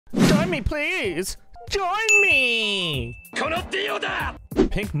me, please! Join me!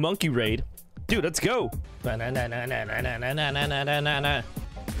 Pink monkey raid. Dude, let's go! Oh,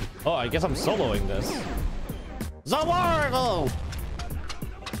 I guess I'm soloing this. Zawardo!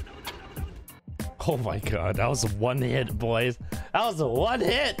 Oh my god, that was one hit, boys. That was one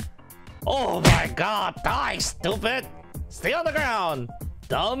hit! Oh my god, die, stupid! Stay on the ground,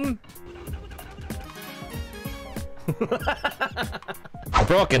 dumb!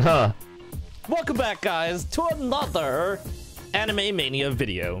 Broken, huh? Welcome back, guys, to another Anime Mania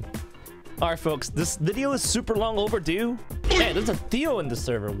video. Alright, folks, this video is super long overdue. Hey, there's a Theo in the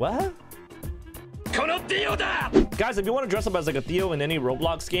server. What? Guys, if you want to dress up as like a Theo in any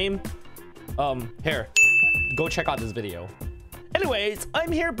Roblox game, here, go check out this video. Anyways,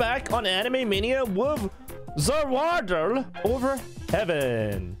 I'm here back on Anime Mania with WARUDOOOOO over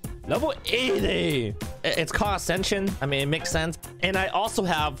Heaven. Level 80. It's called Ascension. I mean, it makes sense. And I also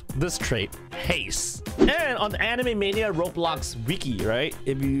have this trait, Haste. And on the Anime Mania Roblox wiki, right?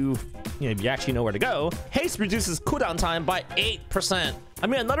 If you actually know where to go, Haste reduces cooldown time by 8%. I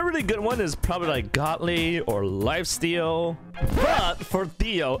mean, another really good one is probably like Godly or Lifesteal. But for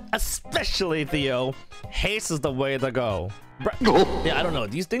Theo, especially Theo, Haste is the way to go. Yeah, I don't know.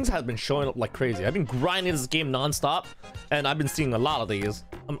 These things have been showing up like crazy. I've been grinding this game non-stop, and I've been seeing a lot of these.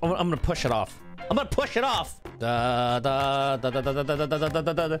 I'm gonna push it off. I'm gonna push it off.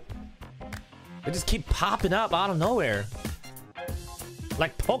 They just keep popping up out of nowhere,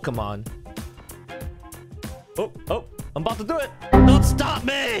 like Pokemon. Oh, I'm about to do it. Don't stop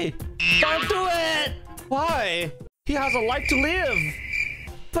me! Don't do it! Why? He has a life to live,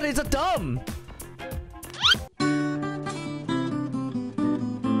 but he's a dumb.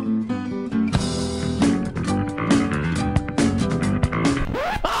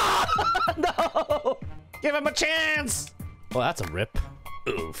 No! Give him a chance! Well, that's a rip.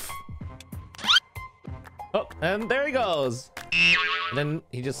 Oof. Oh, and there he goes. And then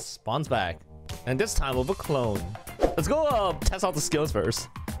he just spawns back. And this time with a clone. Let's go test out the skills first.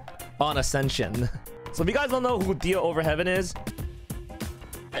 On Ascension. So if you guys don't know who Theo over Heaven is,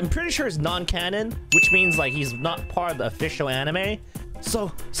 I'm pretty sure it's non-canon, which means like he's not part of the official anime.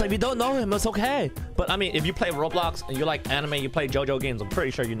 So if you don't know him, it's okay. But I mean, if you play Roblox and you like anime, you play JoJo games, I'm pretty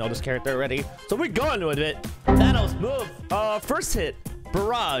sure you know this character already. So we're going with it. Thanos, move. First hit,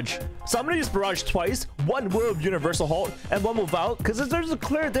 Barrage. So I'm gonna use Barrage twice. One with Universal Halt and one without, because there's a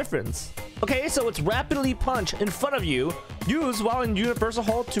clear difference. Okay, so it's rapidly punch in front of you. Use while in Universal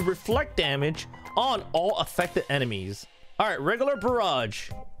Halt to reflect damage on all affected enemies. All right, regular Barrage.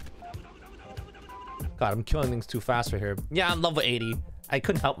 God, I'm killing things too fast right here. Yeah, I'm level 80. I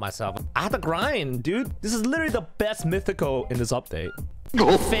couldn't help myself. I had to grind, dude. This is literally the best mythical in this update.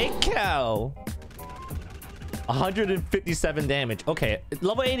 Fake cow. 157 damage. Okay,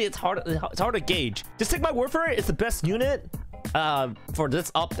 level 80. It's hard to gauge. Just take my word for it. It's the best unit for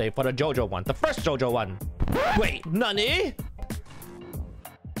this update, for the JoJo one, the first JoJo one. Wait, nani?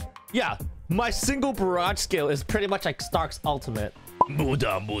 Yeah, my single barrage skill is pretty much like Stark's ultimate.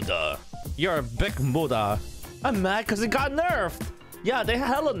 Muda. You're a big Muda. I'm mad because it got nerfed. Yeah, they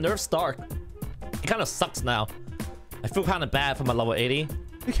hella nerfed Stark. It kind of sucks now. I feel kind of bad for my level 80.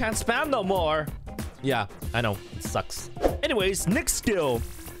 You can't spam no more. Yeah, I know. It sucks. Anyways, next skill.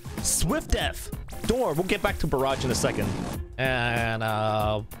 Swift Death. Door. We'll get back to Barrage in a second. And,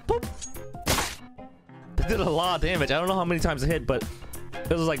 boop. That did a lot of damage. I don't know how many times it hit, but it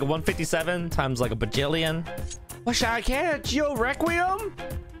was like 157 times like a bajillion. What should I catch? Yo, Requiem?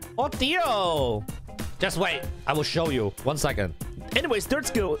 Oh, Theo. Just wait. I will show you. 1 second. Anyways, third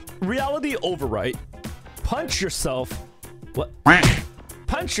skill. Reality Overwrite. Punch yourself. What?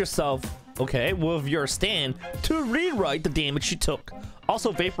 Punch yourself. Okay, with your stand to rewrite the damage you took.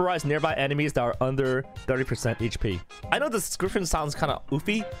 Also vaporize nearby enemies that are under 30% HP. I know the description sounds kind of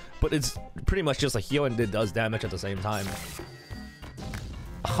oofy, but it's pretty much just a heal and it does damage at the same time.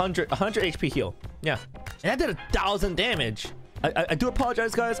 100 HP heal. Yeah. And that did 1,000 damage. I do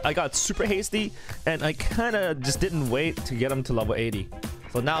apologize, guys. I got super hasty and I kind of just didn't wait to get him to level 80.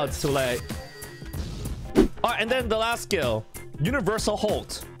 So now it's too late. All right, and then the last skill, Universal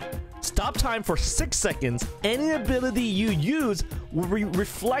Halt. Stop time for 6 seconds. Any ability you use will be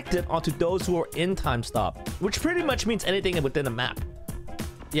reflected onto those who are in time stop, which pretty much means anything within a map.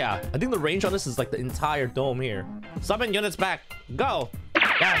 Yeah, I think the range on this is like the entire dome here. Summon units back. Go.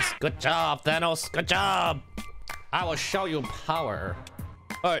 Yes, good job, Thanos. Good job. I will show you power.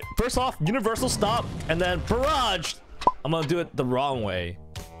 All right, first off, Universal Stop, and then Barrage. I'm gonna do it the wrong way.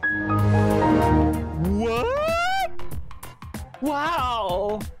 What?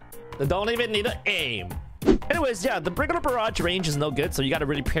 Wow. They don't even need to aim. Anyways, yeah, the regular barrage range is no good, so you gotta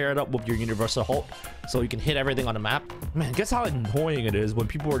really pair it up with your universal Hulk so you can hit everything on the map. Man, guess how annoying it is when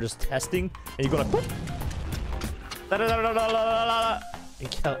people are just testing and you go like, boop,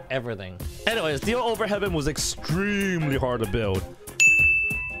 and kill everything. Anyways, Deal Over Heaven was extremely hard to build.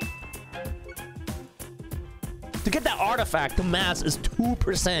 To get that artifact, the mass is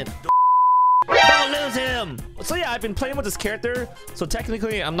 2%. Don't lose him! So yeah, I've been playing with this character, so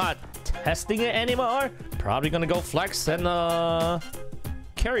technically I'm not testing it anymore. Probably gonna go flex and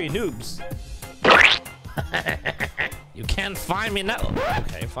carry noobs. You can't find me now.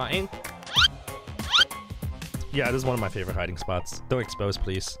 Okay, fine. Yeah, this is one of my favorite hiding spots. Don't expose,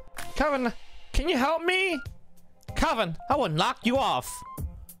 please. Calvin, can you help me? Calvin, I will knock you off.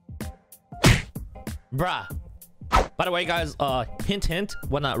 Bruh. By the way, guys, hint, hint.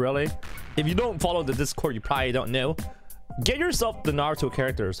 Well, not really. If you don't follow the Discord, you probably don't know. Get yourself the Naruto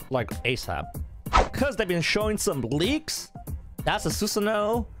characters, like ASAP. Because they've been showing some leaks. That's a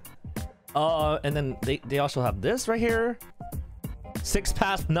Susanoo. And then they also have this right here.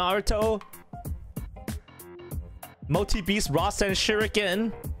 6-path Naruto. Multi-Beast Rasen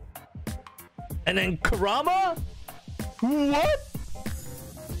Shuriken. And then Kurama? What?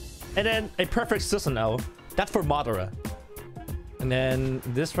 And then a perfect Susanoo. That's for Madara. And then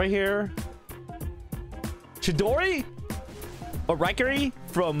this right here. Chidori? Or Raikiri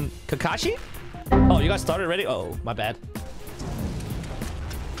from Kakashi? Oh, you guys started already? Oh, my bad.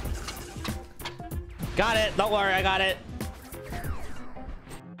 Got it. Don't worry, I got it.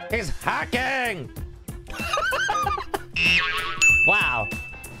 He's hacking! Wow.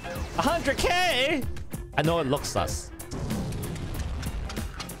 100K? I know it looks sus.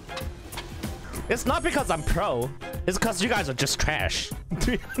 It's not because I'm pro. It's because you guys are just trash.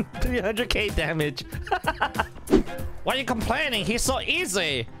 300K damage. Why are you complaining? He's so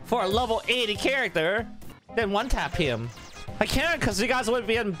easy for a level 80 character. Then one-tap him. I can't because you guys would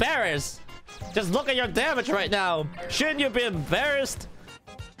be embarrassed. Just look at your damage right now. Shouldn't you be embarrassed?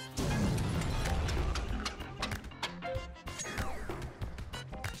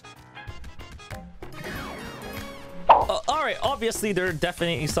 Alright, obviously there are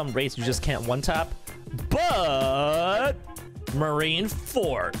definitely some raids you just can't one-tap. But... Marine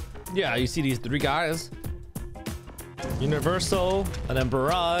Fort. Yeah, you see these 3 guys. Universal, and then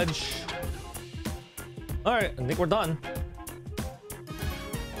Barrage. Alright, I think we're done.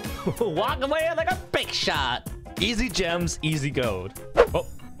 Walk away like a big shot. Easy gems, easy gold. Oh.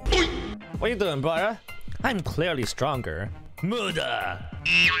 What are you doing, brother? I'm clearly stronger. Muda.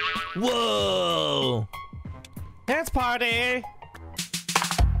 Whoa. Dance party.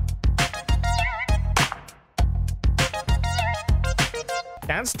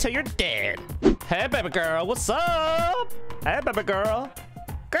 Dance till you're dead. Hey, baby girl, what's up? Hey, baby girl.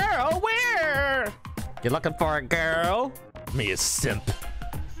 Girl, where? You looking for a girl? Me a simp.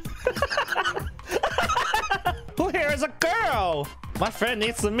 Who here is a girl? My friend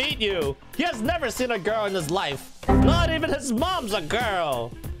needs to meet you. He has never seen a girl in his life. Not even his mom's a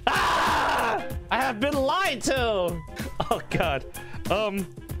girl. Ah! I have been lied to. Oh god.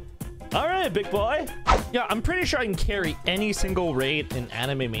 All right, big boy. Yeah, I'm pretty sure I can carry any single raid in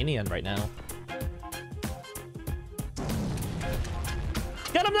Anime Mania right now.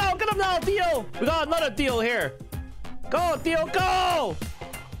 Get him now, Dio. We got another deal here. Go, Dio, go.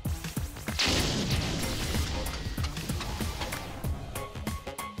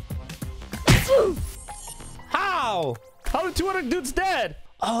 How? How are 200 dudes dead?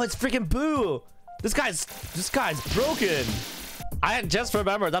 Oh, it's freaking Boo. This guy's broken. I just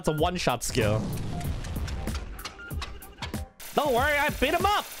remember that's a one-shot skill. Don't worry, I beat him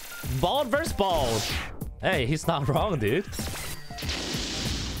up. Bald versus bald. Hey, he's not wrong, dude.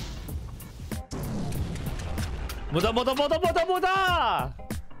 Muda, muda, muda, muda, muda.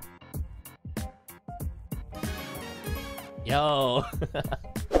 Yo.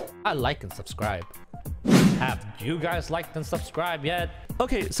 I like and subscribe. Have you guys liked and subscribed yet?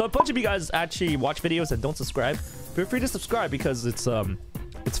 Okay, so a bunch of you guys actually watch videos and don't subscribe. Feel free to subscribe because it's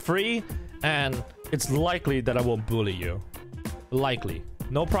free and it's likely that I won't bully you. Likely.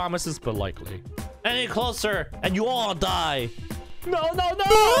 No promises, but likely. Any closer and you all die. No, no,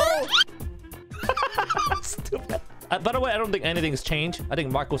 no! Stupid. By the way, I don't think anything's changed. I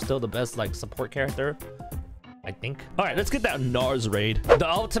think Marco's still the best like support character. I think. All right, let's get that Nars raid. The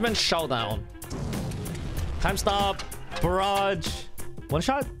ultimate showdown. Time stop. Barrage. 1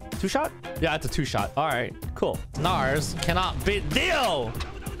 shot? 2 shot? Yeah, it's a 2 shot. All right, cool. Nars cannot beat Dio.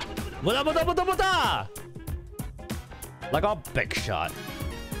 Muda, muda, muda, muda. Like a big shot.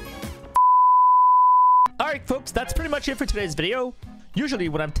 All right, folks, that's pretty much it for today's video. Usually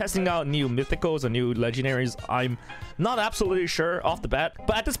when I'm testing out new mythicals or new legendaries, I'm not absolutely sure off the bat.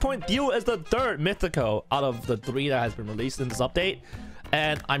 But at this point, Dio is the 3rd mythical out of the 3 that has been released in this update.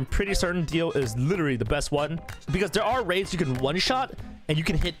 And I'm pretty certain Dio is literally the best one, because there are raids you can one-shot and you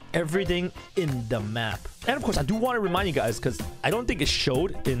can hit everything in the map. And of course, I do want to remind you guys, because I don't think it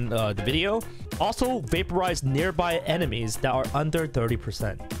showed in the video, also vaporize nearby enemies that are under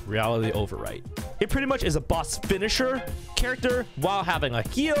 30% reality overwrite. It pretty much is a boss finisher character while having a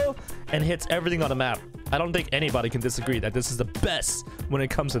heal and hits everything on the map. I don't think anybody can disagree that this is the best when it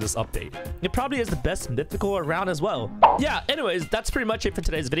comes to this update. It probably is the best mythical around as well. Yeah, anyways, that's pretty much it for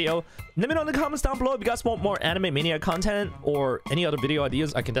today's video. Let me know in the comments down below if you guys want more Anime Mania content or any other video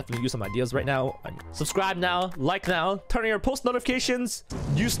ideas. I can definitely use some ideas right now. Subscribe now, like now, turn on your post notifications,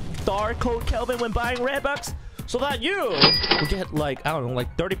 use star code Kelvin when buying Redbucks, so that you will get like, I don't know,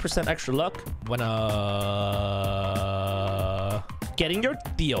 like 30% extra luck when getting your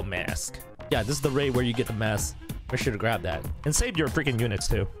Dio mask. Yeah, this is the raid where you get the mask. Make sure to grab that and save your freaking units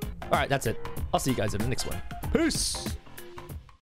too. All right, that's it. I'll see you guys in the next one. Peace.